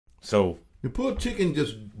So the poor chicken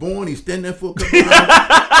just born. He's standing there for a couple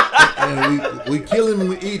hours, and we kill him and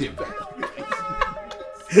we eat him.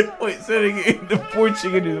 wait, so the poor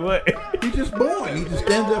chicken is what? He's just born. He just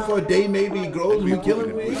stands there for a day. Maybe he grows and we kill him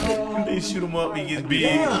and we eat him. They shoot him up. He gets big.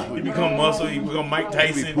 Yeah. He become muscle. He become Mike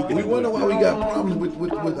Tyson. We wonder why we got problems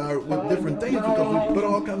with different things because we put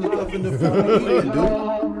all kinds of stuff in the food we eat,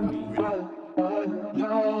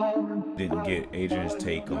 dude. Didn't get Adrian's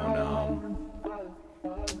take on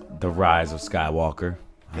the rise of Skywalker.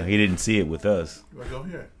 He didn't see it with us. Go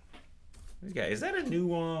here. This guy, is that a new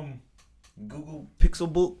Google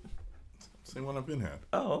Pixel book? Same one I've been had.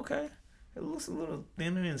 Oh, okay. It looks a little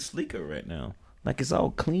thinner and sleeker right now. Like it's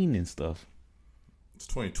all clean and stuff. It's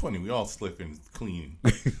 2020. We all slick and clean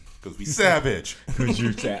because we savage.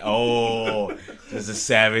 Oh, this is a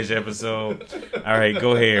savage episode. All right,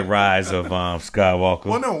 go ahead. Rise of Skywalker.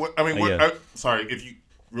 Well, no. I mean, Yeah. sorry. If you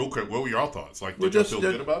real quick, what were your thoughts? Like, did you feel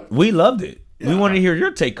good about it? We loved it. Yeah. We wanted to hear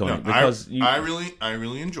your take on No, it because I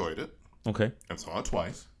really enjoyed it. Okay. I saw it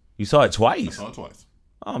twice. You saw it twice. I saw it twice.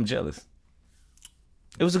 Oh, I'm jealous.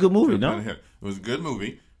 It was a good movie, no? It was a good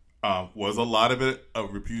movie. Was a lot of it a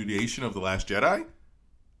repudiation of The Last Jedi?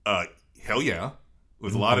 Hell yeah.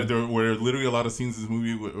 Was a lot of there were literally a lot of scenes in this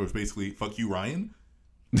movie where it was basically "fuck you, Ryan."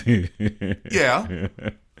 Yeah.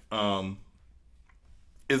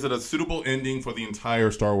 Is it a suitable ending for the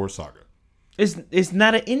entire Star Wars saga? It's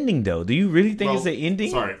not an ending though. Do you really think it's an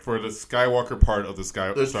ending? Sorry, for the Skywalker part of the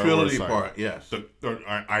Star trilogy Wars saga. part, yes. The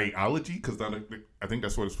ideology, because I think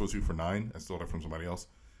that's what it's supposed to be for 9. I stole that from somebody else.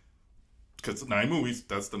 Because 9 movies,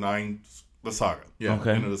 that's the saga. Yeah.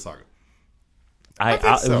 Okay. End of the saga. I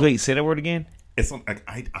think so. Wait, say that word again. It's like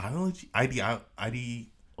ideology.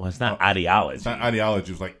 Well, it's not ideology. It's not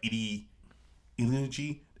ideology. It's like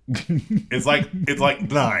ideology. It's like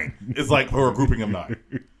 9. It's like for a grouping of 9.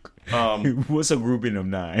 What's a grouping of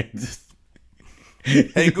 9?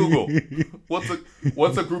 Hey Google, what's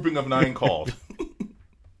a grouping of 9 called?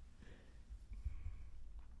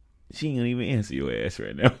 She ain't gonna even answer your ass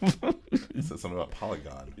right now. It said something about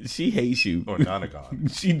polygon She hates you. or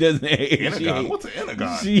nonagon. She doesn't hate Anagon. What's an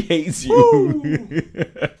anagon? She hates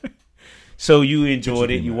you. So you enjoyed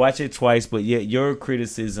it. You watched it twice, but yet your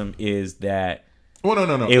criticism is that Well,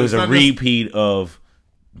 no. it was a repeat of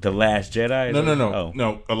The Last Jedi. No.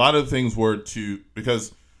 No, a lot of things were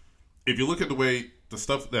because if you look at the way the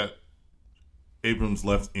stuff that Abrams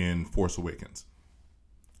left in Force Awakens,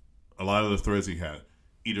 a lot of the threads he had,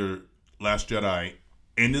 either Last Jedi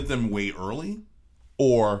ended them way early,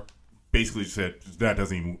 or basically said that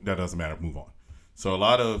doesn't matter, move on. So a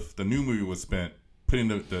lot of the new movie was spent putting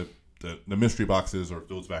the mystery boxes or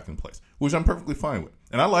those back in place, which I'm perfectly fine with,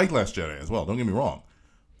 and I like Last Jedi as well. Don't get me wrong.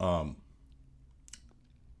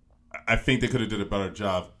 I think they could have did a better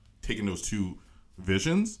job taking those 2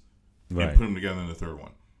 visions and put them together in the third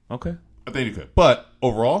one. Okay. I think they could. But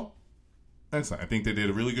overall, excellent. I think they did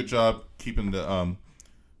a really good job keeping the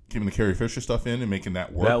Carrie Fisher stuff in and making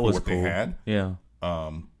that work for what they had. Yeah.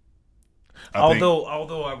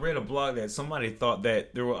 Although I read a blog that somebody thought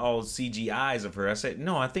that there were all CGIs of her. I said,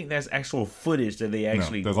 no, I think that's actual footage that they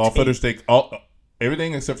actually there's all footage.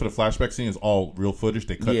 Everything except for the flashback scene is all real footage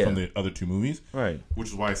they cut from the other 2 movies. Right. Which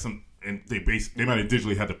is why they might have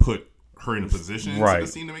digitally had to put her in a position into the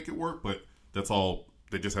scene to make it work, but that's all.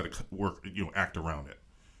 They just had to work, act around it.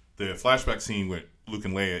 The flashback scene with Luke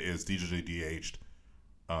and Leia is digitally de-aged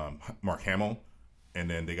Mark Hamill, and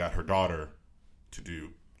then they got her daughter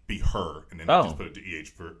to be her, and then they just put a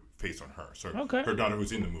de-aged face on her. So her daughter,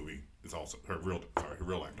 who's in the movie, is also her real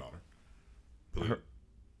life daughter.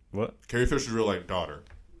 What? Carrie Fisher's real life daughter.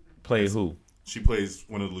 Plays who? She plays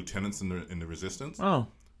one of the lieutenants in the Resistance. Oh.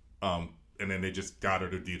 And then they just got her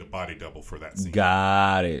to do the body double for that scene.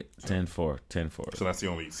 Got it. 10-4. So that's the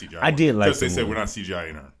only CGI. I did like because they said we're not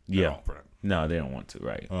CGI-ing her. Yeah. No, they don't want to.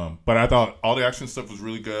 Right. But I thought all the action stuff was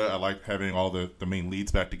really good. I liked having all the main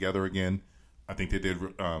leads back together again. I think they did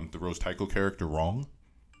the Rose Tycho character wrong.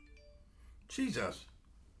 Jesus.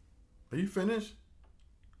 Are you finished?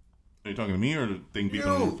 Are you talking to me or the thing beeping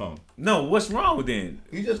on your phone? No, what's wrong with it?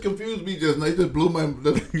 You just confused me just now. You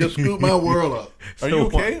just screwed my world up. Are you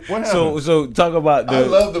okay? What happened? So talk about I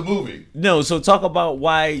love the movie. No, so talk about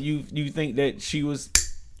why you think that she was.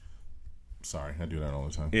 Sorry, I do that all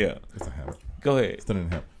the time. Yeah. It's a habit. Go ahead. It's not a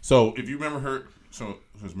habit. So if you remember her, so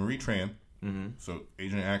it was Marie Tran. Mm-hmm. So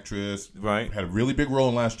Asian actress, right? Had a really big role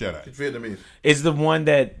in Last Jedi. She's Vietnamese. It's the one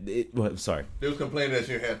that. Sorry. They was complaining that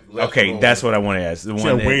she had less Okay, role. that's what I want to ask. She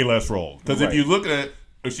had way less role because if you look at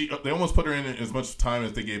it, they almost put her in as much time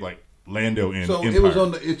as they gave like Lando in. So Empire. it was on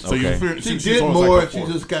the. So she did more. She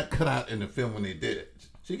just got cut out in the film when they did it.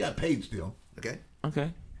 She got paid still. Okay.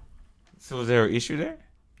 So is there an issue there?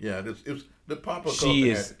 Yeah, it was the Papa. She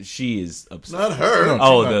is upset. Not her.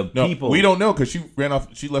 No, people. We don't know because she ran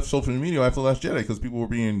off. She left social media after Last Jedi because people were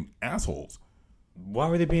being assholes. Why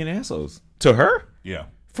were they being assholes to her? Yeah.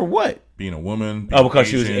 For what? Being a woman. Because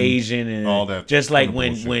she was Asian and all that. Just like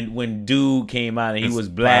when Dude came out and he was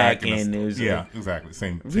black and it was exactly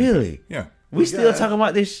same. Really? Thing. Yeah. We still talking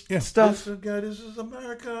about this stuff. This is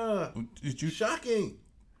America. Did you shocking?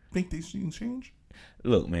 Think these things change?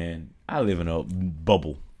 Look, man, I live in a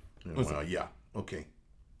bubble. Well, yeah. Okay.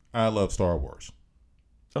 I love Star Wars.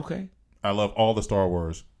 Okay. I love all the Star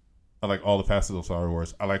Wars. I like all the facets of Star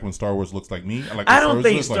Wars. I like when Star Wars looks like me. I don't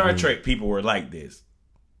think Star Trek people were like this.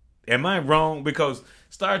 Am I wrong? Because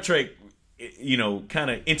Star Trek, kind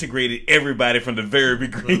of integrated everybody from the very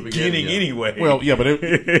beginning anyway. Well, yeah, but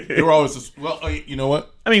they were always just, you know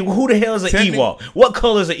what? I mean, who the hell is an Ewok? What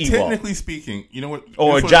color is an Ewok? Technically speaking, you know what?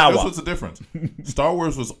 Or a Jawa. That's what's the difference. Star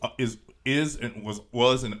Wars was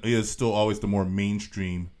and is still always the more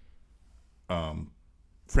mainstream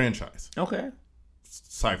franchise. Okay.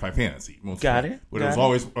 Sci-fi fantasy. Got it. But it was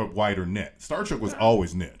always a wider net. Star Trek was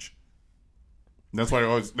always niche. That's why.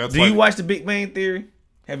 Do you watch The Big Bang Theory?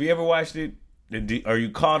 Have you ever watched it? Are you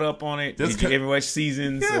caught up on it? Did you ever watch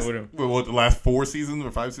seasons? Yes. Or whatever? The last 4 seasons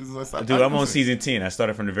or 5 seasons I stopped? Dude, I'm on season 10. I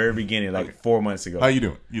started from the very beginning, 4 months ago. How you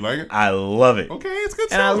doing? You like it? I love it. Okay, it's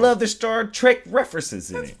good. And I love the Star Trek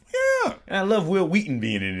references in it. Yeah. And I love Will Wheaton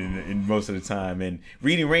being in most of the time, and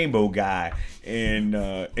Reading Rainbow Guy, and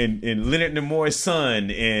Leonard Nimoy's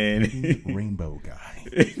son, and Rainbow Guy.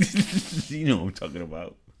 You know what I'm talking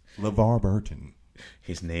about. LeVar Burton.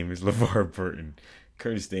 His name is LeVar Burton.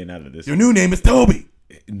 Curtis staying out of this. Your new name is Toby.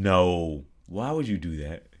 No. Why would you do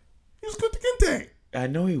that? He was Kunta Kinte. I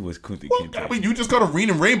know he was Kunta Kinte. I mean, you just got a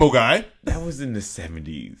Reading Rainbow Guy. That was in the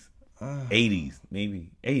 70s. 80s, maybe.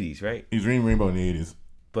 80s, right? He was Reading Rainbow in the 80s.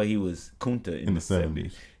 But he was Kunta in the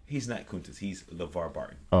 70s. He's not Kunta. He's LeVar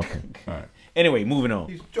Burton. Okay. All right. Anyway, moving on.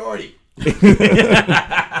 He's Jordy.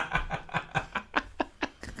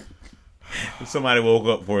 Somebody woke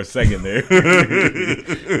up for a second there.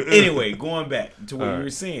 Anyway, going back to what you were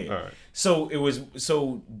saying. All right. So it was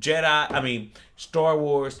Star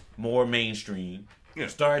Wars more mainstream. Yeah.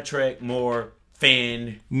 Star Trek more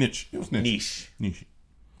fan niche. It was niche.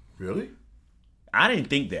 Really? I didn't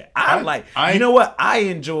think that. You know what? I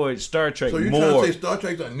enjoyed Star Trek more. So you're trying to say Star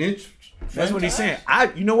Trek's a niche? That's what he's saying.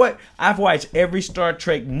 You know what? I've watched every Star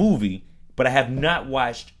Trek movie, but I have not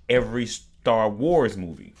watched every Star Wars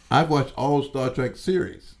movie. I've watched all Star Trek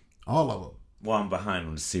series. All of them. Well, I'm behind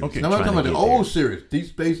on the series. Okay. Now I'm talking about the old series. Deep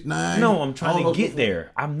Space Nine. No, I'm trying to get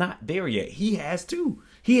there. I'm not there yet. He has too.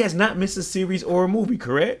 He has not missed a series or a movie,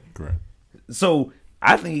 correct? Correct. So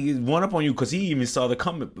I think he's one up on you because he even saw read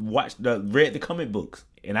the comic books.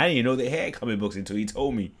 And I didn't know they had comic books until he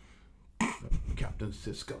told me. Captain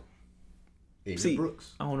Sisko. Avery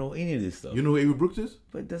Brooks. I don't know any of this stuff. You know who Avery Brooks is?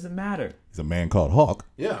 But it doesn't matter. He's a man called Hawk.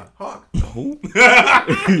 Yeah, Hawk. Who?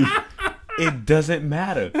 It doesn't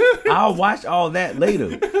matter. I'll watch all that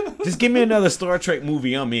later. Just give me another Star Trek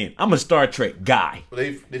movie I'm in. I'm a Star Trek guy. Well,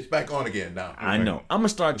 it's back on again now. I know. I'm a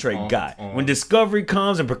Star Trek guy. When Discovery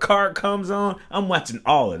comes and Picard comes on, I'm watching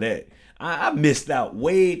all of that. I missed out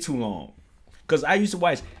way too long. Because I used to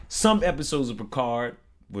watch some episodes of Picard.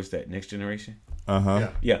 What's that? Next Generation?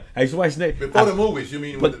 Yeah. I used to watch that. Before the movies, you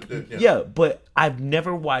mean? But but I've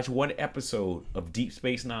never watched one episode of Deep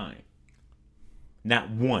Space Nine. Not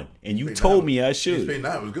one. And you told me I should. Deep Space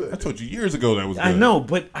Nine was good. I told you years ago that was good. I know,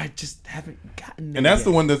 but I just haven't gotten there. And that's yet.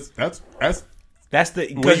 the one that's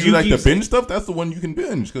the because you like the binge stuff. That's the one you can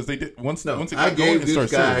binge because they did once it got going. It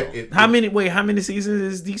starts how many seasons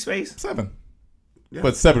is Deep Space? 7,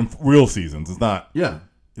 but 7 real seasons. It's not. Yeah,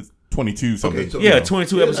 it's 22 something. Okay, so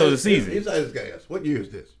 22 episodes a season. Here's this guy asked, what year is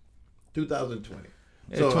this? 2020.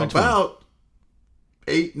 So 2020. about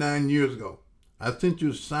 8-9 years ago, I sent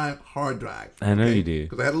you a signed hard drive. I know you did.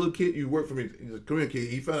 Because I had a little kid, you worked for me, he's a Korean kid.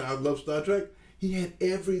 He found out I love Star Trek. He had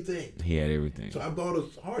everything. So I bought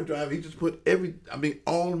a hard drive. He just put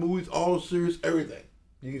all the movies, all the series, everything.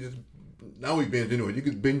 You can just, now we binge anyway. You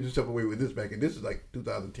could binge yourself away with this back. And this is like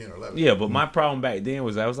 2010 or 11. Yeah, but my problem back then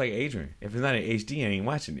was I was like Adrian. If it's not in HD, I ain't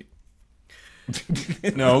watching it.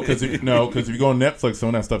 No, because if you go on Netflix, some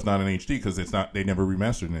of that stuff's not in HD because it's not. They never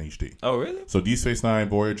remastered in HD. Oh, really? So Deep Space Nine,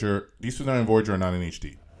 Voyager are not in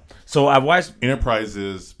HD. So I watched Enterprise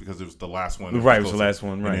is because it was the last one. Right, it was the last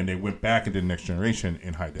one. Right, and then they went back and did Next Generation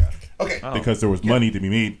in high def. Okay, because there was money to be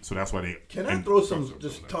made, so that's why they. Can I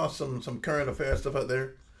toss some current affairs stuff out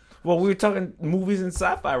there? Well, we're talking movies and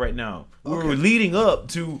sci-fi right now. We're leading up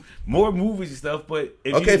to more movies and stuff, but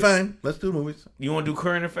fine. Let's do movies. You want to do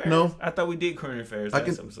current affairs? No. I thought we did current affairs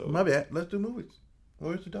last episode. My bad. Let's do movies. What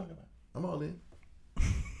are you talking about? I'm all in.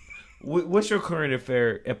 What's your current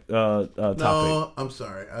affair topic? No, I'm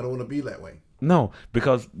sorry. I don't want to be that way. No,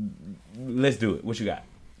 because let's do it. What you got?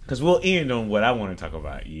 Because we'll end on what I want to talk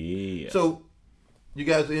about. Yeah. So, you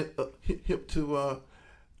guys hip to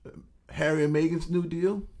Harry and Meghan's new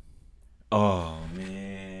deal? Oh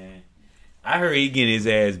man, I heard he getting his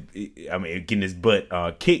ass. I mean, getting his butt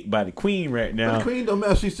kicked by the Queen right now. But the Queen don't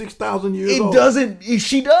matter. She's 6,000 years old. It doesn't.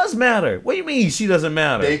 She does matter. What do you mean she doesn't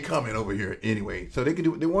matter? They coming over here anyway, so they can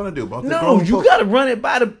do what they want to do. No, you got to run it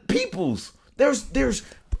by the peoples.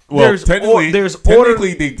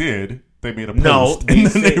 Technically they did. They made a post. No, and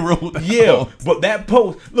then they rolled out. Yeah, but that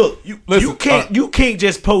post. Look, you can't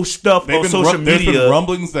just post stuff on social media. There's been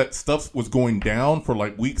rumblings that stuff was going down for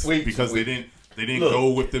like weeks because they didn't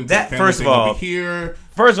go with them. That to first of all, here.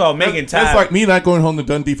 First of all, Meghan tired. That's like me not going home to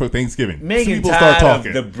Dundee for Thanksgiving. Meghan tired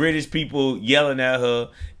of the British people yelling at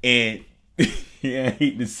her, and yeah, I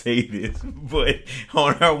hate to say this, but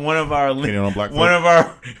one of our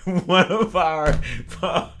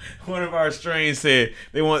strains said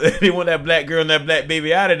they want that black girl and that black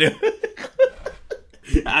baby out of there.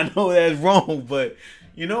 I know that's wrong, but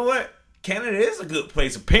you know what? Canada is a good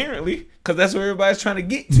place apparently, because that's where everybody's trying to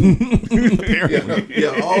get to.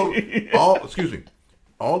 Excuse me,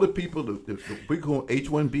 all the people that we call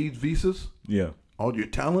H-1B visas. Yeah, all your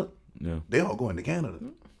talent. Yeah, they all going to Canada.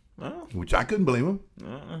 Which I couldn't blame them.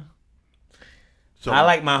 So I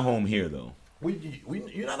like my home here, though.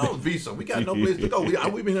 You're not on visa. We got no place to go.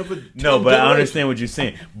 We've been here for 10 but I understand what you're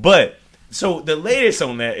saying. But so the latest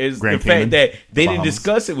on that is the fact that they didn't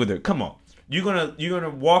discuss it with her. Come on, you're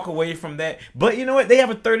gonna walk away from that. But you know what? They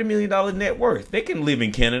have a $30 million net worth. They can live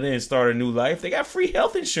in Canada and start a new life. They got free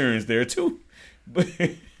health insurance there too. But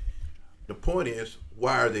the point is,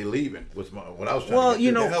 why are they leaving? Was what I was trying to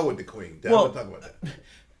get to. The hell with the Queen. We'll talk about that.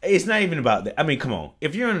 It's not even about that. I mean, come on.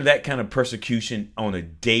 If you're under that kind of persecution on a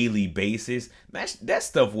daily basis, that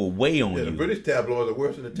stuff will weigh on you. The British tabloids are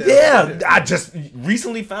worse than the tabloids. Yeah, I just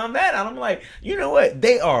recently found that out. I'm like, you know what?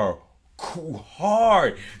 They are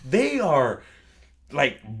hard. They are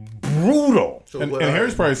like brutal. So and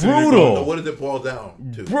Harry's probably brutal. So what does it boil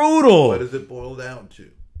down to? Brutal. What does it boil down to?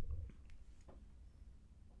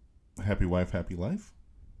 Happy wife, happy life.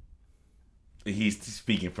 He's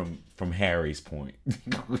speaking from Harry's point.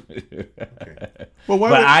 Okay. Well,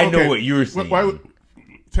 but I know what you're saying. I'm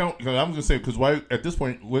going to say, because why at this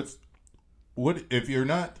point? What if you're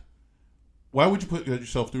not? Why would you put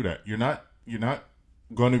yourself through that? You're not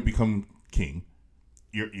going to become king.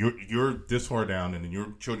 You're this far down, and then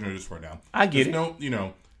your children are this far down. I get it. No,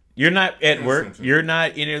 you're not at work. You're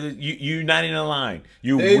not in. You're not in a line.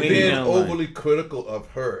 They've been overly critical of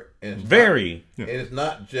her, and very. And it's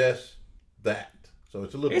not just that. So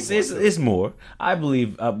it's a little. It's more. I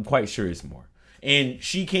believe. I'm quite sure it's more. And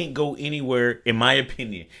she can't go anywhere, in my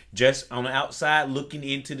opinion, just on the outside looking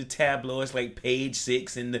into the tabloids like Page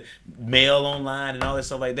 6 and the Mail Online and all that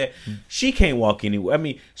stuff like that. She can't walk anywhere. I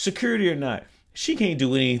mean, security or not, she can't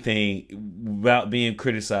do anything without being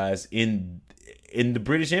criticized in the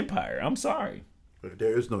British Empire. I'm sorry. But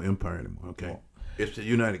there is no empire anymore. Okay, it's the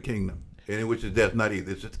United Kingdom, and which is that's not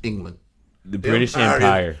either. It's just England. The British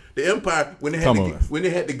Empire. The Empire when they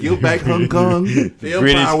had to give back Hong Kong. The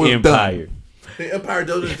British Empire was Empire. done. The empire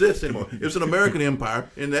doesn't exist anymore. It's an American empire,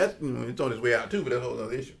 and that's it's on its way out too. But that's a whole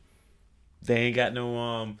other issue. They ain't got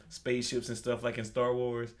no spaceships and stuff like in Star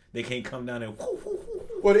Wars. They can't come down and.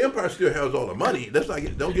 Well, the empire still has all the money. That's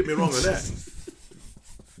like don't get me wrong on that.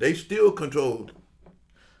 They still control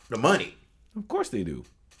the money. Of course they do.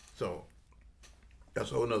 So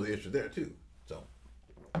that's a whole other issue there too. So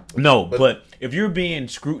no, but if you're being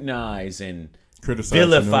scrutinized and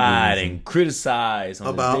vilified and criticized on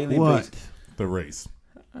about a daily what? basis. The race.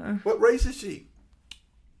 What race is she?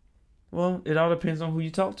 Well, it all depends on who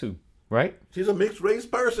you talk to, right? She's a mixed race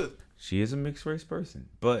person. She is a mixed race person,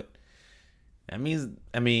 but that means,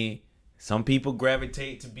 some people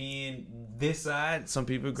gravitate to being this side. Some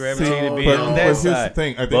people gravitate to being on that side. Here's the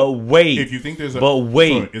thing. I think but wait, if you think there's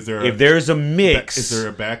if there's a mix, is there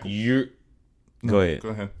a back? Go ahead. Go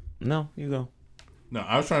ahead. No, you go. No,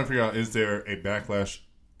 I was trying to figure out: is there a backlash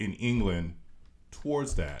in England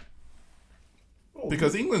towards that?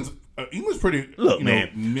 Because England's pretty. Look,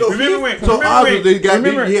 man. Remember when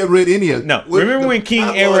he hadn't read any of it. No, remember when King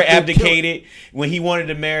Edward abdicated when he wanted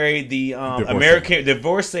to marry the American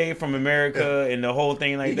divorcee from America and the whole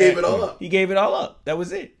thing like that. He gave it all up. He gave it all up. That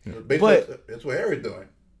was it. But that's what Harry's doing.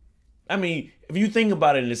 I mean, if you think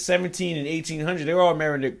about it, in the 17 and 1800s, they were all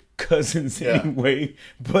marrying their cousins anyway.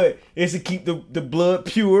 But it's to keep the blood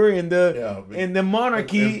pure and the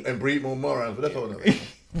monarchy and breed more morons. But that's all.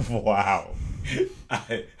 Wow.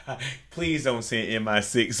 Please don't send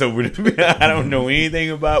MI6 over to me. I don't know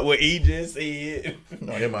anything about what he just said.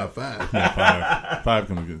 No, MI5. Yeah, 5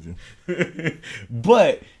 can get you.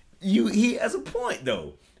 But he has a point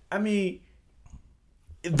though. I mean,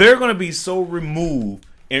 they're going to be so removed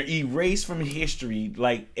and erased from history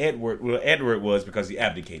like Edward was because he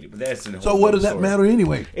abdicated. But that's in a whole so what does that story. matter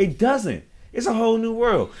anyway? It doesn't. It's a whole new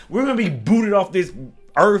world. We're going to be booted off this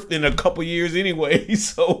earth in a couple years anyway.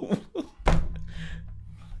 So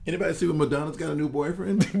anybody see when Madonna's got a new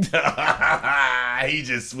boyfriend? He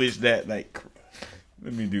just switched that like.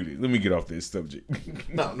 Let me do this. Let me get off this subject.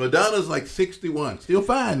 No, Madonna's like 61. Still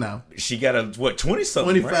fine now. She got a,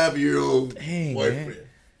 20-something, 25-year-old boyfriend. Man.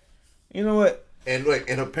 You know what? And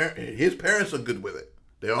his parents are good with it.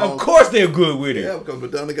 Of course they're good with it. Yeah, because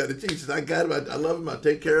Madonna got the cheese. She says, I got him. I love him. I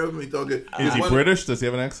take care of him. He's all good. Is he British? Does he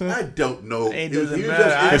have an accent? I don't know. It doesn't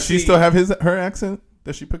matter. Does she still have her accent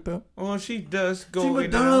that she picked up? Well, she does go. She's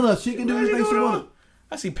Madonna. She can do anything she wants.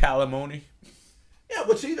 I see palimony. Yeah,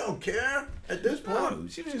 but she don't care at this point. No,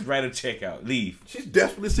 she just write a check out, leave. She's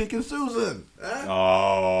desperately seeking Susan. Huh?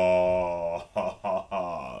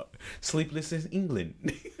 Oh, Sleepless in England.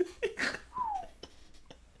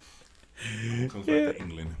 Comes back to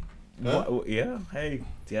England. Huh? Yeah, hey,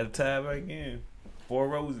 the other time again. 4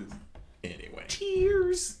 Roses. Anyway,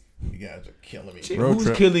 cheers. You guys are killing me. Who's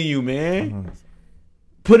killing you, man?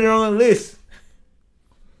 Put it on a list.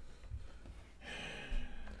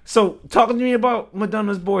 So, talking to me about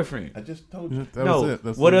Madonna's boyfriend. I just told you. That was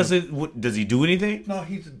it. What else? Does he do anything? No,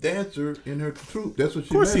 he's a dancer in her troupe. That's what she.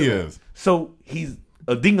 Of course he is. So he's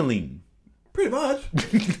a ding-a-ling. Pretty much.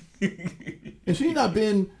 And she's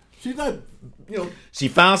not, She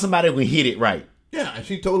found somebody who can hit it right. Yeah, and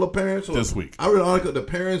she told her parents this week. I read an article. The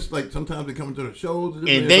parents sometimes they come to the shows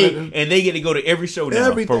and they get to go to every show now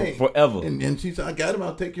everything forever. And she said, "I got him.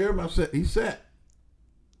 I'll take care of him." I said, "He's set."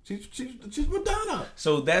 She's Madonna.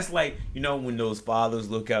 So that's like, when those fathers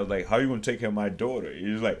look out like, how you gonna take care of my daughter?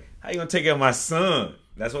 You're just like, how you gonna take care of my son?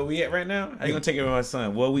 That's what we at right now. How you gonna take care of my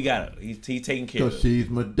son? Well, we got her. He's taking care of her. She's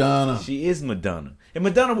Madonna. She is Madonna. And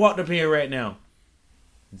Madonna walked up here right now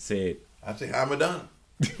and said, I say hi, Madonna.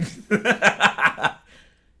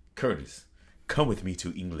 Curtis, come with me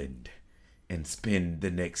to England and spend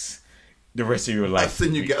the rest of your life. I'll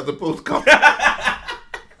send you guys a postcard.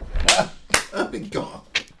 I'll be gone.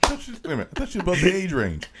 Wait a minute. I thought she was above the age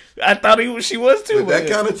range. I thought she was too. With that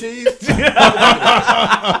kind of cheese?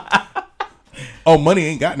 Oh, money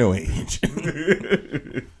ain't got no age.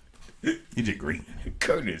 You just green.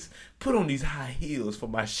 Curtis, put on these high heels for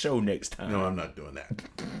my show next time. No, I'm not doing that.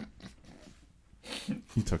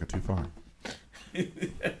 You took it too far.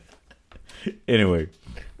 Anyway,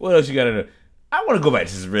 what else you got to know? I want to go back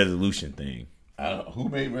to this resolution thing. I don't know. Who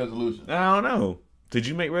made resolution? I don't know. Did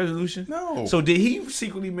you make resolution? No. So did he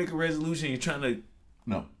secretly make a resolution? You're trying to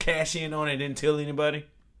no cash in on it and didn't tell anybody?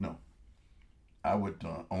 No. I would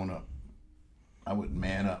own up. I would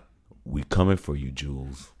man up. We coming for you,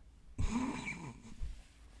 Jules.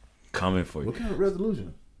 Coming for you. What kind of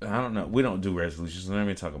resolution? I don't know. We don't do resolutions, so let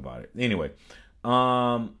me talk about it. Anyway,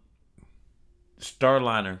 Starliner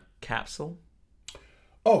capsule.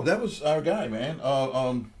 Oh, that was our guy, man.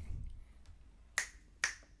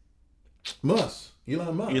 Musk.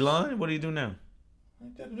 Elon Musk. Elon? What do you do now? He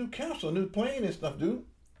got a new capsule, a new plane and stuff, dude.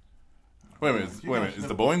 Wait a minute. Is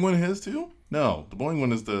the Boeing one his too? No, the Boeing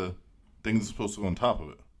one is the thing that's supposed to go on top of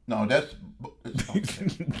it. No, that's okay.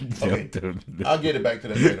 I'll get it back to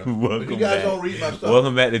that later. But you guys don't read my stuff.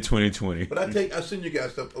 Welcome back to 2020. But I send you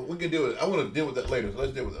guys stuff. We can deal with it. I want to deal with that later. So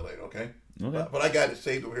let's deal with that later, okay? Okay. But I got it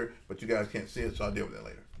saved over here, but you guys can't see it, so I'll deal with that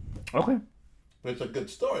later. Okay. But it's a good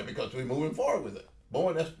story because we're moving forward with it.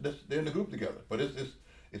 Boeing, that's they're in the group together. But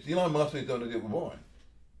it's Elon Musk who's going to deal with Boeing.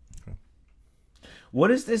 Okay.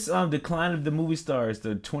 What is this decline of the movie stars,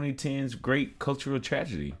 the 2010s great cultural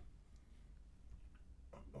tragedy?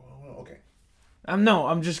 Okay.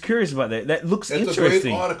 I'm just curious about that. That looks interesting. It's a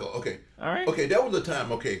great article. Okay. All right. Okay, that was a time,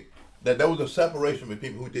 that was a separation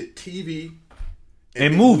between people who did TV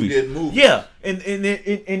and movies. Who did movies. Yeah,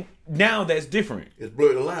 and now that's different. It's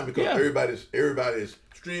blurred the line because everybody's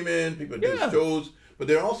streaming, people do shows, but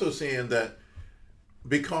they're also saying that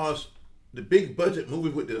because the big budget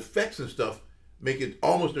movies with the effects and stuff make it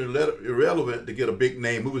almost irrelevant to get a big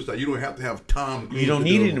name movie star. You don't have to have Tom Cruise. You don't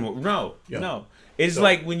need it anymore. No. It's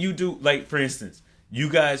like when you do, like, for instance, you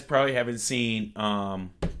guys probably haven't seen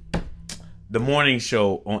the morning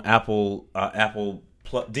show on Apple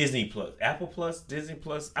Plus, Disney Plus, Apple Plus, Disney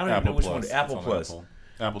Plus. I don't even know which one. Apple Plus.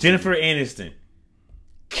 Apple Jennifer Aniston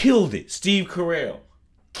killed it. Steve Carell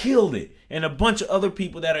killed it, and a bunch of other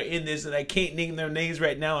people that are in this that I can't name their names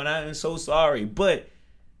right now, and I am so sorry. But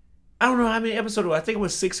I don't know how many episodes. I think it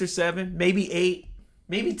was 6 or 7, maybe 8,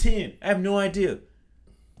 maybe 10. I have no idea.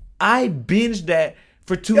 I binged that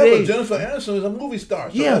for 2 days. But Jennifer Aniston is a movie star.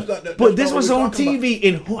 So yeah, but this was on TV.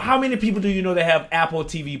 And how many people do you know that have Apple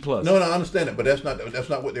TV Plus? No, I understand it, but that's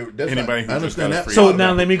not what they. Anybody who I understand that. So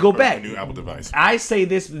now let me go back. New Apple device. I say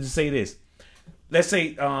this to say this. Let's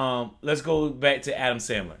say, let's go back to Adam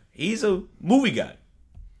Sandler. He's a movie guy.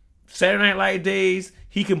 Saturday Night Live days,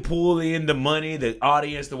 he can pull in the money, the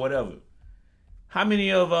audience, the whatever. How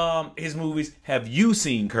many of his movies have you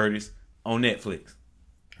seen, Curtis, on Netflix?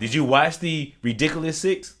 Did you watch the Ridiculous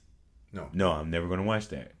Six? No, I'm never going to watch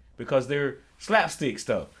that because they're slapstick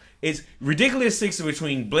stuff. It's Ridiculous Six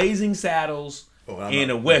between Blazing Saddles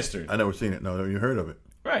and a Western. I never seen it. No, you heard of it.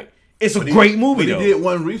 Right. It's a great movie, though. He did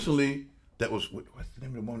one recently that was, what's the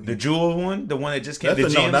name of the one? The Jewel one? The one that just came?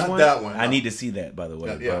 No, not one? That one. I need to see that, by the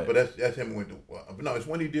way. Yeah, but that's him. No, it's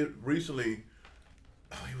one he did recently.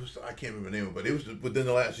 I can't remember the name of it, but it was within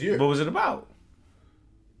the last year. What was it about?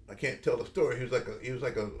 I can't tell the story. He was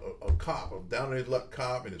like a cop, a down on his luck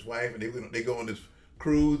cop, and his wife, and they go on this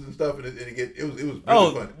cruise and stuff, and it was really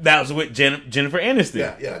fun. That was with Jennifer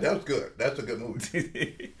Aniston. Yeah, that was good. That's a good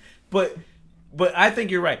movie. but I think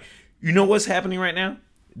you're right. You know what's happening right now?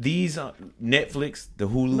 These Netflix, the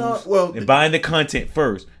Hulus, they're buying the content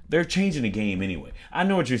first. They're changing the game anyway. I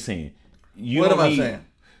know what you're saying. What am I saying?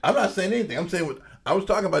 I'm not saying anything. I'm saying I was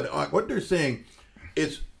talking about what they're saying.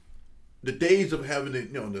 It's the days of having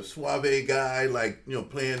the suave guy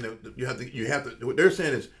playing. You have to. What they're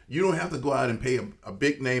saying is you don't have to go out and pay a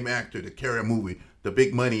big name actor to carry a movie, the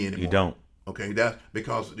big money anymore. You don't. Okay, that's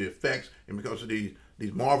because of the effects and because of these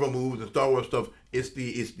Marvel movies and Star Wars stuff. It's the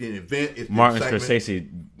event. It's Martin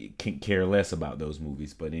Scorsese can care less about those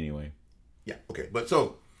movies, but anyway. Yeah. Okay. But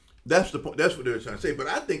so that's the point. That's what they're trying to say. But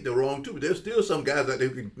I think they're wrong too. But there's still some guys out there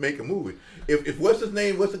who can make a movie. If what's his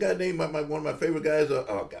name? What's the guy's name? One of my favorite guys.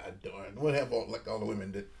 Oh God darn! What have all the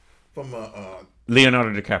women that from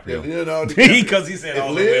Leonardo DiCaprio. Yeah, Leonardo DiCaprio. Because he said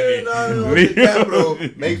all Leonardo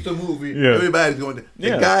DiCaprio makes a movie. Yeah. Everybody's going to. The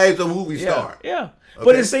guy's a movie star. Yeah. Okay.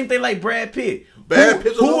 But it's the same thing like Brad Pitt.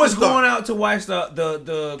 Who was going out to watch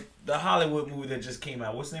the Hollywood movie that just came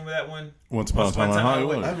out? What's the name of that one? Once Upon a Time in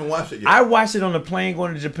Hollywood. I haven't watched it yet. I watched it on the plane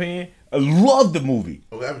going to Japan. I loved the movie.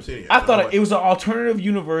 I haven't seen it yet. I thought it was an alternative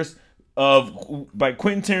universe by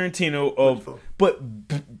Quentin Tarantino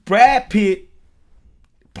but Brad Pitt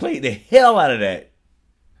played the hell out of that.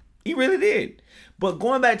 He really did. But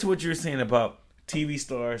going back to what you were saying about TV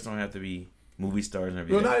stars don't have to be movie stars and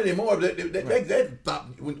everything. No, not anymore. That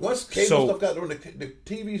stopped. Once cable stuff got on the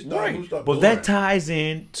TV stars, right. But that ties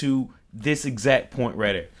in to this exact point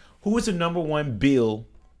right there. Who was the number one bill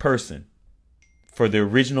person for the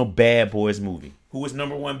original Bad Boys movie? Who was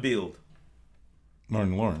number one billed?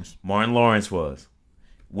 Martin Lawrence. Martin Lawrence was.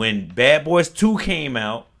 When Bad Boys 2 came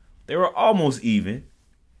out, they were almost even.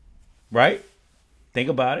 Right? Think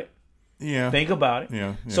about it. Yeah. Think about it.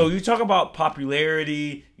 Yeah. So you talk about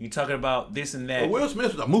popularity, you talking about this and that. Well, Will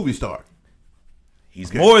Smith is a movie star.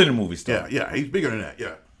 He's more than a movie star. Yeah, he's bigger than that,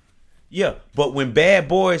 yeah. Yeah, but when Bad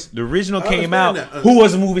Boys, the original came out, who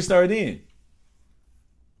was a movie star then?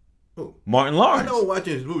 Who? Martin Lawrence. I know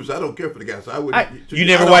watching his movies, I don't care for the guy, so I wouldn't. You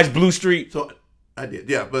never watched Blue Street? So I did,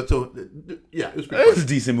 yeah, but so, yeah. It was a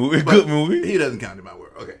decent movie, a good movie. He doesn't count in my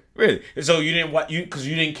world, okay. Really? So you didn't watch because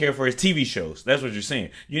you didn't care for his TV shows. That's what you're saying.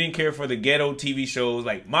 You didn't care for the ghetto TV shows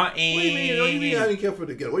like My Aim. What do you mean? I didn't care for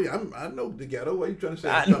the ghetto. I know the ghetto. What are you trying to say?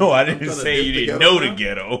 I didn't say you didn't know the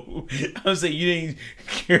ghetto. I'm saying you didn't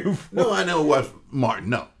care for. No, I never watched Martin.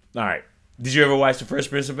 No. All right. Did you ever watch The Fresh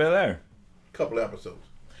Prince of Bel-Air? A couple episodes.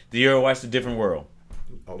 Did you ever watch The Different World?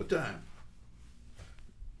 All the time.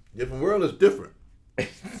 Different World is different.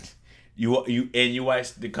 You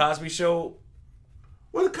watched The Cosby Show?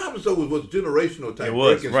 Well, the Cosby Show was generational type. It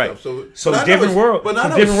was, right. Stuff. So Different World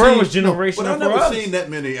was generational but I've never seen that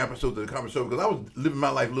many episodes of the Cosby Show because I was living my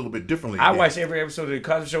life a little bit differently. I watched every episode of the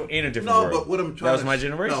Cosby Show in a different world. No, but what I'm trying that was my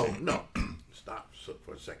generation. No. Stop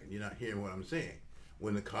for a second. You're not hearing what I'm saying.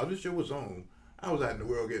 When the Cosby Show was on, I was out in the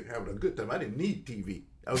world having a good time. I didn't need TV.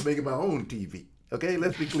 I was making my own TV. Okay,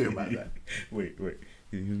 let's be clear about that. Wait.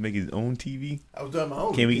 He was making his own TV. I was doing my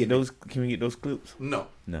own. Can we get those clips? No,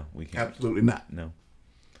 we can't. Absolutely not.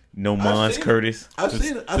 No Mons Curtis. I've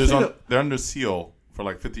seen it. They're under seal for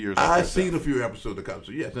like 50 years. I've seen a few episodes of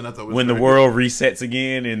Cosby. Yes, and I thought when the world resets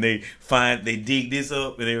again and they dig this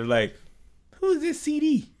up and they were like, Who's this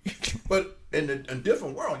CD? But in a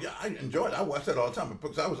different world, yeah, I enjoyed it. I watched that all the time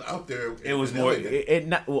because I was out there. It was more.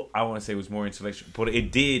 I want to say it was more intellectual, but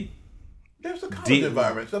it did. There's a college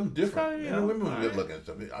environment, something different. And the women were good looking and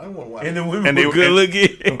stuff. I don't want to watch. And the women were good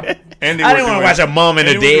looking. And I didn't want to watch a mom and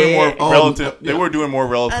a dad. They were doing more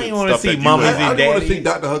relative. I didn't want to see mamas and daddies. I didn't want to see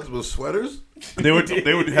Dr. Huxtable's sweaters. They were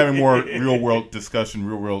having more real world discussion,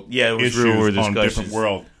 real world issues real world on different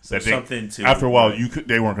world. So after a while,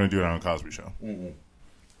 they weren't going to do it on a Cosby Show. Mm-hmm.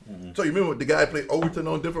 Mm-hmm. So you remember the guy played Overton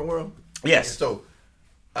on Different World? Yes. And so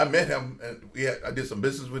I met him, and I did some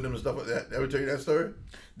business with him and stuff like that. Ever tell you that story?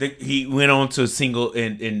 He went on to single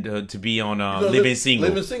and to be on Living Single.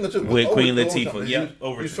 Living Single too with Queen Latifah. Yep.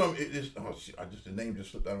 Overton. He's from. The name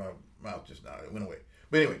just slipped out of my mouth just now. It went away.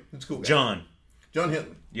 But anyway, it's cool guy. John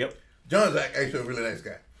Henley. Yep. John's actually a really nice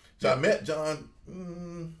guy. So I met John, I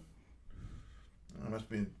must have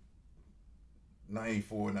been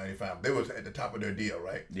 94, 95. They was at the top of their deal,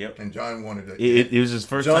 right? Yep. And John wanted to. It was his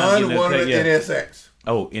first time. John wanted an NSX.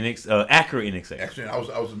 Oh, Acura NSX. Actually, I was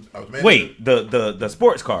managing. Wait, the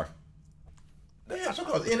sports car. Yeah, so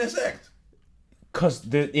called NSX. Because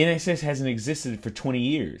the NSX hasn't existed for 20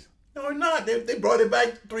 years. No, it's not. They brought it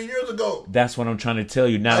back 3 years ago. That's what I'm trying to tell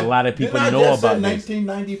you. Not a lot of people know about this.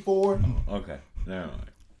 1994. Okay. Never mind.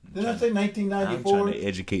 Didn't I say 1994? I'm trying to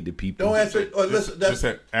educate the people. Don't answer. Listen, just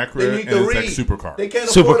that Acura NSX supercar. They can't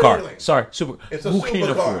afford anything. Sorry, super. It's a Who supercar. can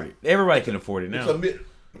afford it? Everybody can afford it now.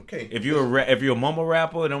 Okay. If you're a mama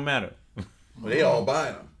rapper, it don't matter. Well, they all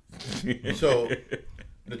buying them. So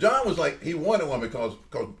the John was like, he wanted one because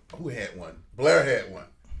who had one? Blair had one.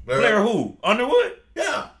 Blair who? Underwood?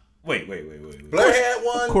 Yeah. Wait. Blair had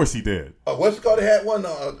one. Of course he did. What's it called? Had one.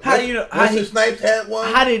 How do you know? Wesley Snipes had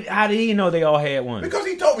one. How did he know they all had one? Because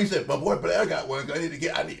he told me, he said, "My boy Blair got one. I need to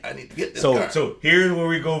get this car." So here's where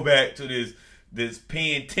we go back to this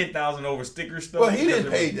paying $10,000 over sticker stuff. Well, he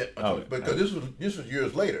didn't pay that because this was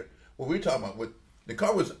years later. What we talking about? What the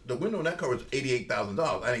window on that car was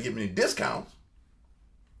 $88,000. I didn't give him any discounts.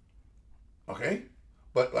 Okay.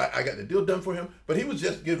 But I got the deal done for him. But he was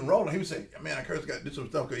just getting rolling. He was saying, "Man, I got to do some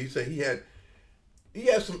stuff." Because he said he had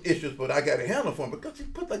some issues, but I got to handle for him because he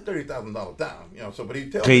put like $30,000 down. So but he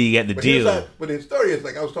tells me. You got the deal. But his story is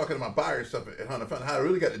like I was talking to my buyer stuff at Hunter Fund. How I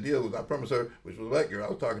really got the deal was I promised her, which was a black girl I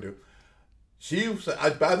was talking to. She said,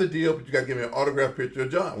 "I'd buy the deal, but you got to give me an autographed picture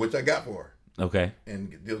of John," which I got for her. Okay.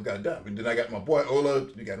 And the deal got done. And then I got my boy Ola.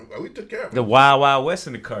 We took care of him. The Wild Wild West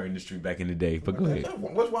in the car industry back in the day. But go ahead.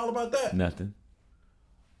 What's wild about that? Nothing.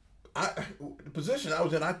 The position I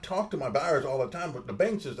was in, I talked to my buyers all the time, but the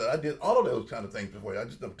bank says that I did all of those kind of things before. I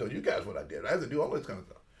just never told you guys what I did. I had to do all this kind of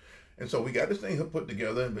stuff. And so we got this thing put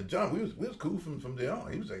together. But John, we was cool from there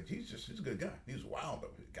on. He was like, he's a good guy. He was wild,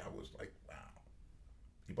 though. The guy was like, wow.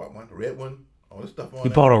 He bought one, a red one, all this stuff on. He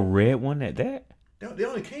bought a red one at that? They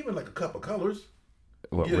only came in like a couple colors.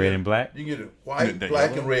 What, red and black? You can get it white,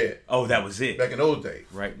 black, and red. Oh, that was it. Back in those days.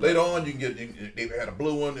 Right. Later on, you can get, they had a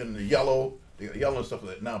blue one and the yellow. The yellow and stuff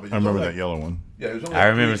like that now. But I remember that yellow one. Yeah, it was only I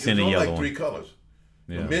remember seeing the yellow like 3 colors.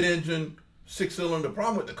 Yeah. Mid-engine, 6-cylinder. The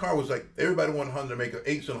problem with the car was like everybody wanted Honda to make an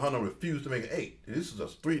 8-cylinder. Honda refused to make an 8. This is a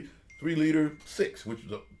 3-liter 6, which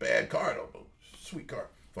was a bad car though. Sweet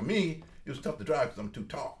car. For me, it was tough to drive because I'm too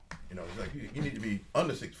tall. It's like you need to be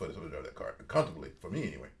under 6 foot to drive that car comfortably. For me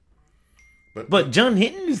anyway. But John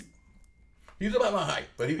Hinton is. He's about my height,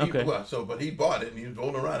 but he bought it and he was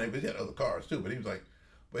rolling around it. But he had other cars too. But he was like.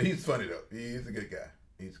 But he's funny though. He's a good guy.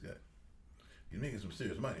 He's good. He's making some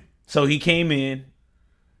serious money. So he came in.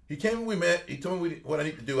 We met. He told me what I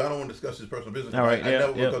need to do. I don't want to discuss his personal business. All right.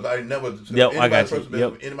 Because I never discussed anybody's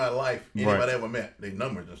personal business in my life. Anybody I ever met. They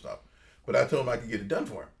numbers and stuff. But I told him I could get it done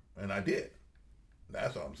for him, and I did.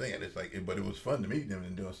 That's all I'm saying. It's like, but it was fun to meet him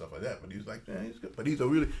and doing stuff like that. But he was like, man, he's good. But he's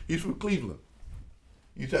from Cleveland.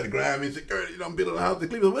 You try to grind me and say, "Girl, I'm building a house in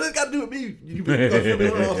Cleveland." What does it got to do with me? You building a house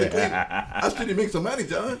in Cleveland. I still need to make some money,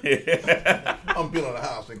 John. I'm building a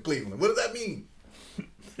house in Cleveland. What does that mean?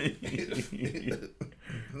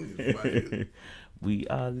 We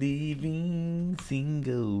are living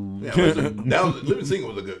single. Yeah, Living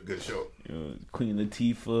Single was a good show. Queen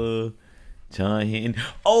Latifah, John Hinton.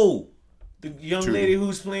 Oh, the young lady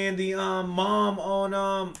who's playing the mom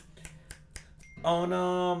on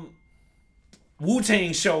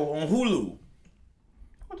Wu-Tang show on Hulu.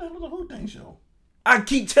 What the hell is a Wu-Tang show? I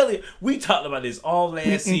keep telling you, we talked about this all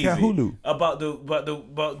last season. Hulu. About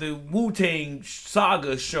the Wu-Tang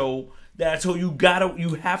saga show that I told you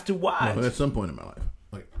you have to watch. No, at some point in my life.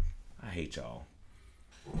 I hate y'all.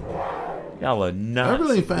 Y'all are not. I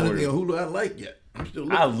really ain't found anything on Hulu I like yet. I'm still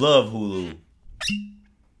looking. I love Hulu.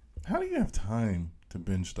 How do you have time to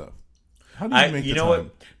binge stuff? How do you make the time?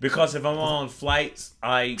 What? Because if I'm on flights,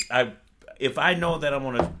 if I know that I'm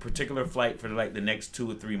on a particular flight for like the next 2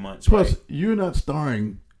 or 3 months. Plus, you're not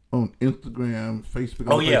starring on Instagram, Facebook.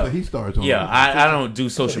 Oh yeah, he stars on. Yeah, I don't do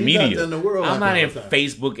social media. I'm not in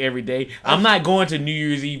Facebook every day. I'm not going to New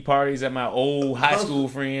Year's Eve parties at my old high school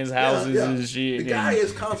friends' houses and shit. The guy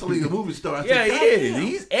is constantly a movie star. He is.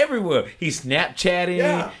 He's everywhere. He's Snapchatting.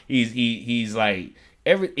 Yeah. He's like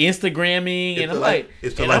Instagramming, and I'm like,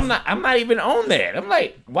 I'm not even on that. I'm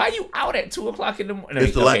like, why are you out at 2:00 in the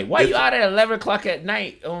morning? Why are you out at 11:00 at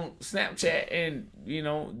night on Snapchat and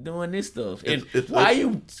doing this stuff? And why are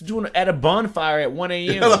you doing at a bonfire at 1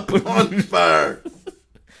 a.m.? At a bonfire.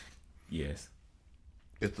 Yes,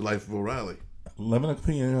 it's the life of O'Reilly. 11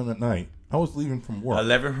 p.m. at night. I was leaving from work.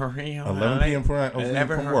 11 p.m. from night. I was leaving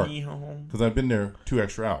from work because I've been there 2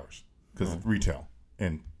 extra hours because it's retail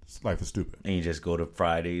and. Life is stupid. And you just go to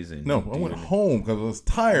Fridays and I went home because I was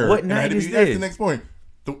tired. What night is this? The next morning.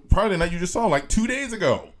 The Friday night you just saw like 2 days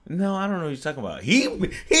ago. No, I don't know what you're talking about. He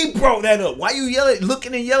brought that up. Why you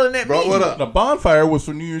looking and yelling at me? What up? The bonfire was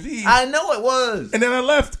for New Year's Eve. I know it was. And then I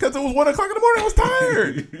left because it was 1:00 in the morning. I was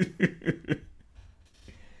tired.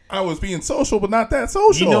 I was being social, but not that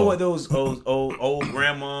social. You know what those old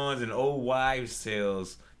grandmas and old wives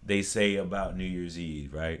tales they say about New Year's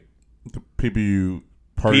Eve, right? The people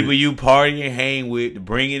you party and hang with to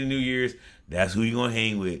bring in the New Year's, that's who you're going to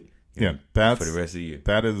hang with. That's for the rest of the year.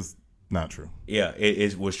 That is not true. Yeah,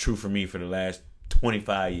 it was true for me for the last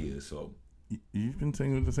 25 years. So you've been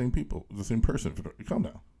singing with the same people, the same person. Calm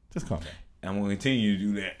down. Just calm down. I'm going to continue to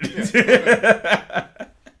do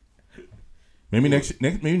that. Maybe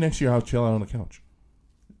next year I'll chill out on the couch.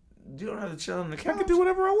 You don't have to chill on the couch. I can do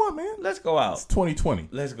whatever I want, man. Let's go out. It's 2020.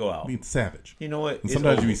 Let's go out. Be savage. You know what? And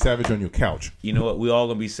sometimes you be savage on your couch. You know what? We all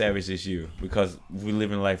gonna be savage this year because we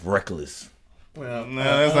live in life reckless. Well, no,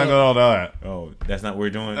 that's not all that. Oh, that's not what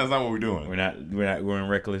we're doing. That's not what we're doing. We're not going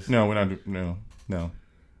reckless. No, we're not. No.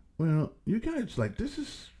 Well, you guys this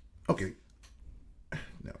is okay.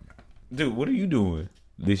 No, dude, what are you doing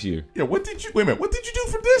this year? Yeah, wait a minute. What did you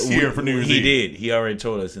do for this year for New Year's Eve? He did. He already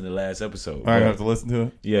told us in the last episode. I have to listen to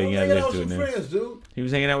it? Yeah, you got to listen to it now. Friends, dude. He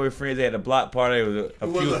was hanging out with friends. They had a block party.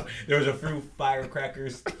 There was a few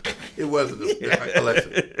firecrackers. It wasn't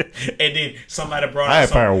election. And then somebody brought out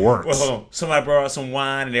some fireworks. Well, hold on. Somebody brought out some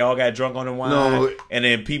wine, and they all got drunk on the wine. No. And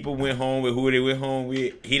then people went home with who they went home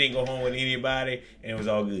with. He didn't go home with anybody, and it was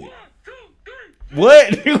all good. 1, 2, 3.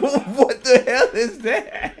 What? What the hell is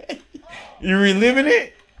that? You reliving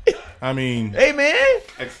it? I mean, hey man,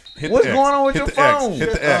 what's going on with your phone?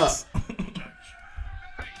 Hit the X.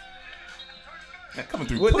 Coming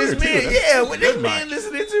through what clear this man? too. Yeah, what this man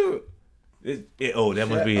listening to?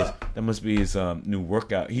 That must be his new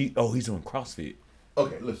workout. He's on CrossFit.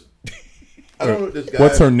 Okay, listen. I don't know what this guy.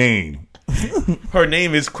 What's her name? Her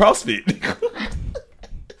name is CrossFit.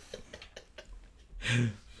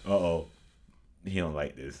 He don't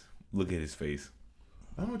like this. Look at his face.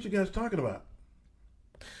 I don't know what you guys talking about.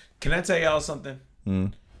 Can I tell y'all something?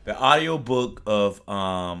 The audio book of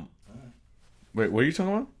wait, what are you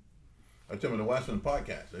talking about? I'm talking about the Watchmen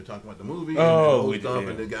podcast. They're talking about the movie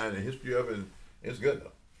and the guy and the history of it. And it's good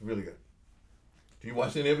though. It's really good. Do you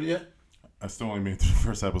watch any of it yet? I still only made it through the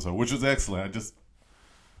first episode, which was excellent.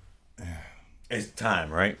 It's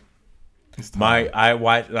time, right? It's time. I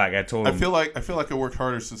watched, like I told him. I feel like I worked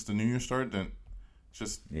harder since the New Year started than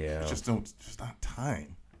just not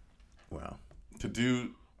time. Wow.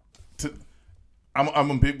 I'm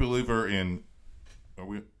a big believer in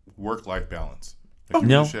work-life balance. Like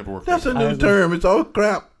no, that's a new term. It's all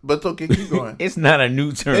crap, but it's okay. Keep going. It's not a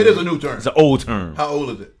new term. It is a new term. It's an old term. How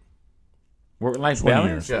old is it? Work-life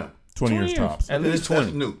balance? Yeah. 20 years tops. At least 20.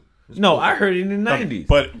 That's new. No, I heard it in the 90s.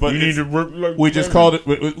 But you need to work like we just called it.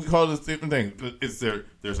 We called it a different thing.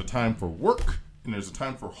 There's a time for work and there's a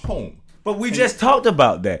time for home. But we just talked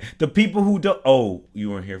about that. The people who don't. Oh,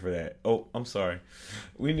 you weren't here for that. Oh, I'm sorry.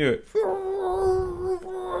 We knew it.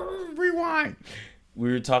 Rewind.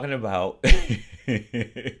 We were talking about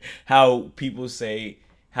how people say,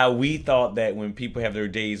 how we thought that when people have their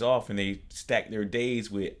days off and they stack their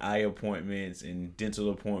days with eye appointments and dental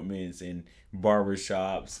appointments and barber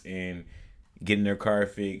shops and getting their car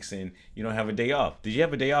fixed and you don't have a day off. Did you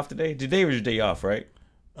have a day off today? Today was your day off, right?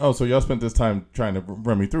 Oh, so y'all spent this time trying to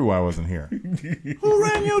run me through while I wasn't here. Who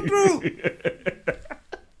ran you through?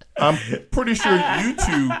 I'm pretty sure you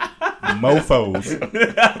two mofos.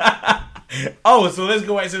 Oh, so let's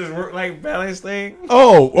go back to this work-life balance thing.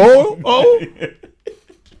 Oh.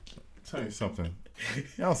 Tell you something.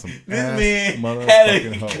 Y'all some this man had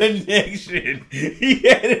a connection. He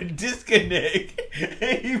had a disconnect,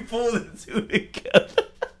 and he pulled the two together.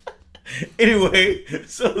 Anyway,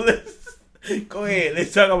 so let's go ahead.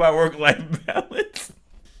 Let's talk about work-life balance.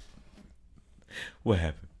 What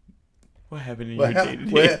happened? What happened in your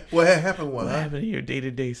day-to-day? What happened? What happened in your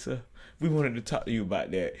day-to-day, sir? We wanted to talk to you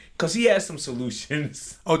about that because he has some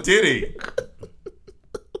solutions. Oh, did he?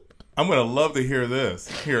 I'm gonna love to hear this.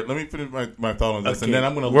 Here, let me finish my thought on this, okay. And then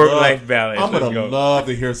I'm gonna work-life balance. I'm gonna love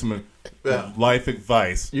to hear some life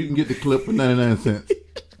advice. You can get the clip for 99 cents.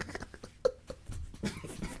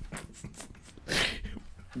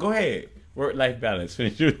 Go ahead. Work-life balance.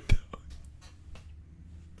 Finish your thought.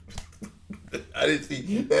 I didn't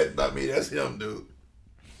see that's not me. That's him, dude.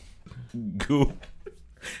 Go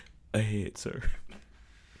ahead, sir.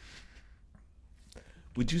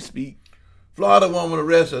 Would you speak? Florida woman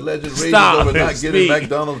arrested alleged raisins over not getting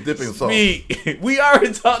McDonald's dipping sauce. We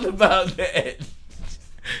already talked about that.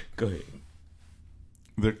 Go ahead.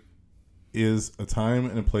 There is a time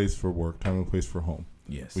and a place for work, time and a place for home.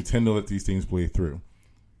 Yes. We tend to let these things bleed through.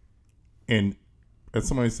 And as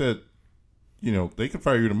somebody said, they can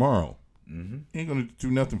fire you tomorrow. Mm-hmm. Ain't going to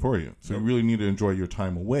do nothing for you. So you really need to enjoy your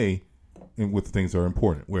time away and with things that are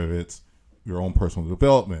important, whether it's your own personal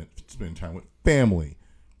development, spending time with family,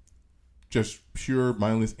 just pure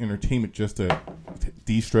mindless entertainment just to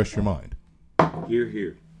de-stress your mind.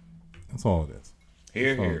 Hear. That's all it is.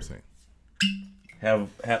 Hear. I'm saying.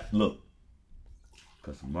 Have look,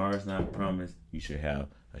 because tomorrow's not promised. You should have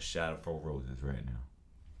a shot of 4 roses right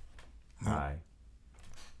now. Hi.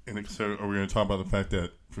 And so are we going to talk about the fact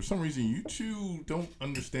that for some reason you two don't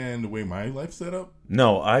understand the way my life's set up?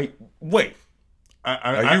 No, wait.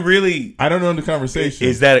 Are you really? I don't know the conversation.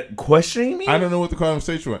 Is that questioning me? I don't know what the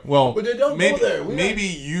conversation was. Well, but they don't maybe, go there. Maybe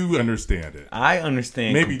you understand it. I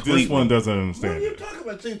understand. Maybe completely. This one doesn't understand. What are you talking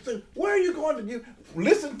about? See, where are you going to? You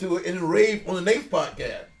listen to it and rave on the next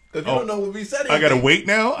podcast because you don't know what we said. I gotta wait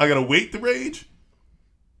now. I gotta wait to rage.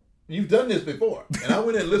 You've done this before, and I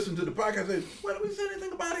went and listened to the podcast. And said, "Why don't we say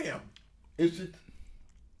anything about him?" It's just,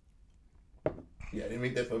 yeah, they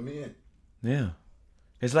make that for men. Yeah,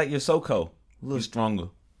 it's like your SoCo. A little stronger.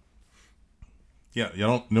 Yeah,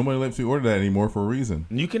 nobody lets you order that anymore for a reason.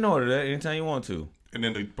 You can order that anytime you want to. And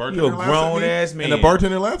then the bartender laughs at me. You're a grown ass man. And the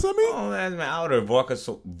bartender laughs at me? Oh, that's my outer vodka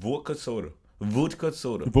soda. Vodka soda. Vodka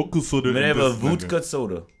soda. Whatever, vodka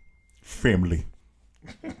soda. Family.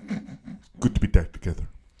 Good to be back together.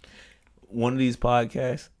 One of these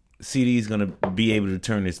podcasts, CD's going to be able to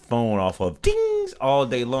turn his phone off of dings all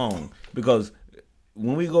day long. Because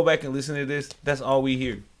when we go back and listen to this, that's all we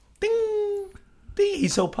hear. Ding. Ding.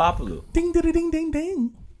 He's so popular. Ding, ding, ding, ding,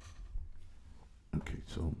 ding. Okay,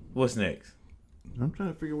 so what's next? I'm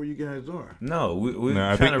trying to figure where you guys are. No, we're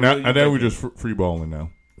I think we're just free balling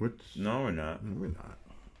now. No, we're not. No, we're not.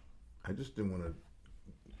 I just didn't want to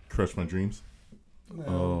crush my dreams. No.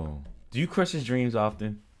 Oh, do you crush his dreams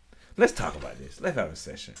often? Let's talk about this. Let's have a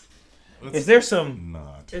session. Is there something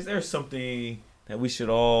that we should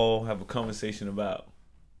all have a conversation about?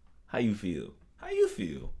 How you feel?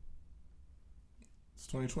 It's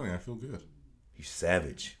 2020. I feel good. You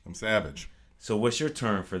savage. I'm savage. So what's your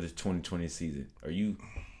turn for the 2020 season?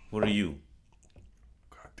 What are you?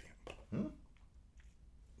 Goddamn.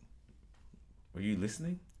 Are you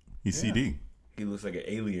listening? He's CD. He looks like an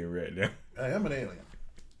alien right now. I am an alien.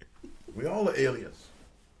 We all are aliens.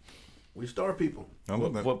 We star people.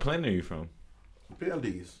 What planet are you from?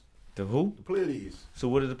 Pleiades. The who? The Pleiades. So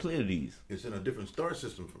what are the Pleiades? It's in a different star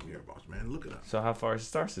system from here, boss man. Look it up. So how far is the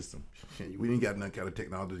star system? We didn't got none kind of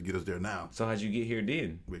technology to get us there now. So how'd you get here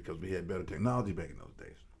then? Because we had better technology back in those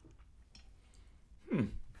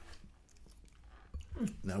days.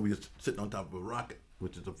 Now we just sitting on top of a rocket,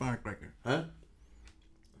 which is a firecracker. Huh?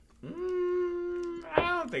 I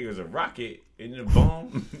don't think it was a rocket. Isn't it a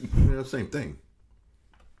bomb? Yeah, same thing.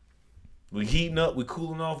 We heating up, we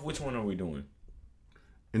cooling off. Which one are we doing?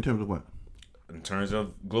 In terms of what? In terms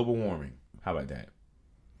of global warming. How about that?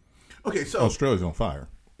 Okay, so Australia's on fire.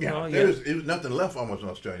 Yeah, there's nothing left almost in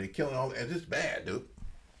Australia. They're killing all, and it's bad, dude.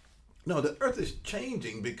 No, the Earth is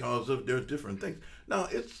changing because of there's different things. Now,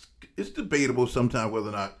 it's debatable sometimes whether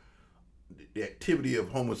or not the activity of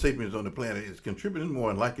Homo sapiens on the planet is contributing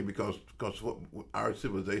more, and likely because what our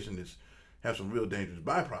civilization has some real dangerous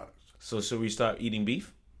byproducts. So should we stop eating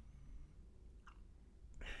beef?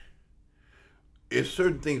 It's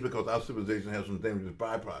certain things because our civilization has some dangerous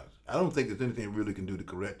byproducts. I don't think there's anything it really can do to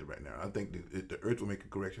correct it right now. I think the Earth will make a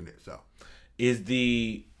correction itself. Is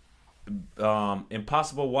the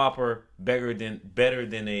Impossible Whopper better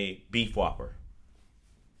than a beef Whopper?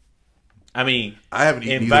 I mean, I haven't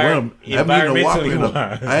eaten either one.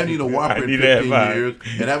 I haven't eaten a Whopper in 15 years,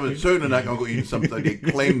 and I'm certainly not going to go eat something they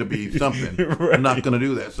claim to be something. Right. I'm not going to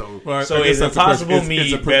do that. So it's Impossible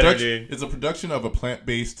Meat it's a production of a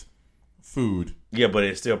plant-based food. Yeah, but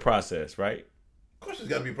it's still processed, right? Of course, it's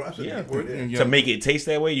got to be processed. Yeah. To make it taste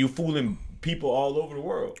that way, you fooling people all over the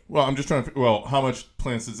world. Well, I'm just trying to. Well, how much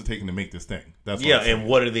plants is it taking to make this thing? That's and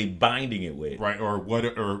what are they binding it with? Right, or what,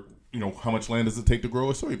 or how much land does it take to grow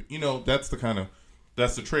a soybean? That's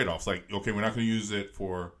the trade-offs. Like, okay, we're not going to use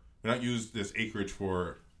this acreage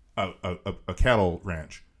for a cattle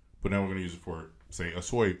ranch, but now we're going to use it for, say, a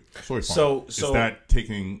soy farm. So is that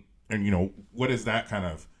taking, and what is that kind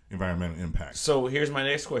of environmental impact? So here's my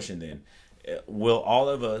next question then: will all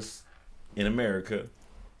of us in America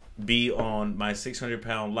be on my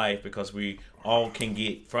 600-pound life because we all can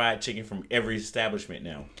get fried chicken from every establishment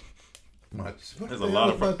now? There's a lot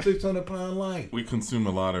of 600-pound life. We consume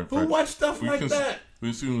a lot of. Who watch stuff like that? We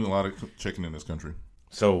consume a lot of chicken in this country.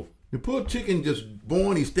 So the poor chicken just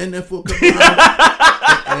born. He's standing there for a couple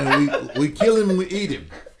hours, and we kill him and we eat him.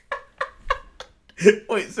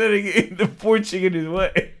 Wait, so the poor chicken is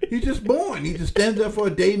what? He's just born. He just stands there for a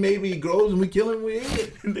day. Maybe he grows, and we kill him and we eat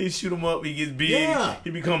it. They shoot him up. He gets big. Yeah.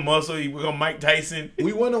 He become muscle. He become Mike Tyson.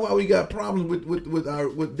 We wonder why we got problems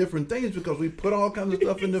with different things because we put all kinds of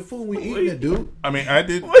stuff in the food. We eating it, dude. I mean, I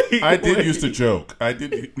did used to joke. I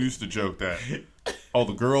did used to joke that all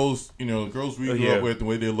the girls, the girls we grew up with, the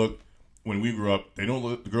way they look when we grew up, they don't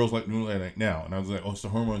look. The girls like now, and I was like, oh, it's the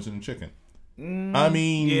hormones in the chicken. I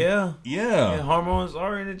mean, yeah. Hormones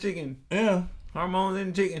are in the chicken. Yeah, hormones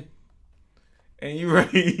in the chicken. And you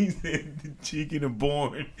raise the chicken and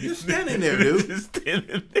born. Just standing there, dude. Just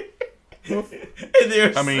standing there. And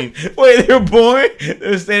they're born.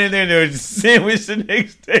 They're standing there and they're sandwiched the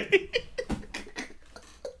next day.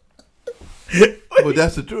 But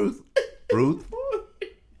that's the truth, Ruth.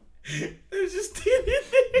 They're just standing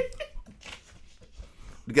there.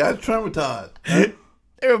 The guy's traumatized.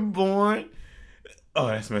 They're born. Oh,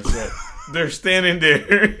 that's messed up. They're standing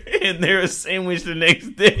there and they're sandwiched the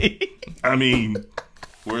next day. I mean,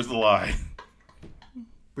 where's the lie?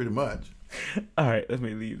 Pretty much. All right, let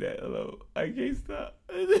me leave that alone. I can't stop.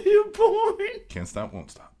 You're born. Can't stop, won't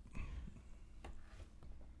stop.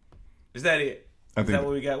 Is that it? Is that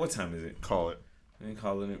what we got? What time is it? Call it. I ain't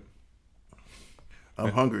calling it.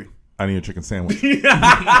 I'm hungry. I need a chicken sandwich. Did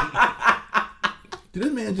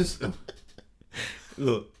this man just...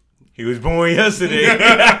 Look, he was born yesterday.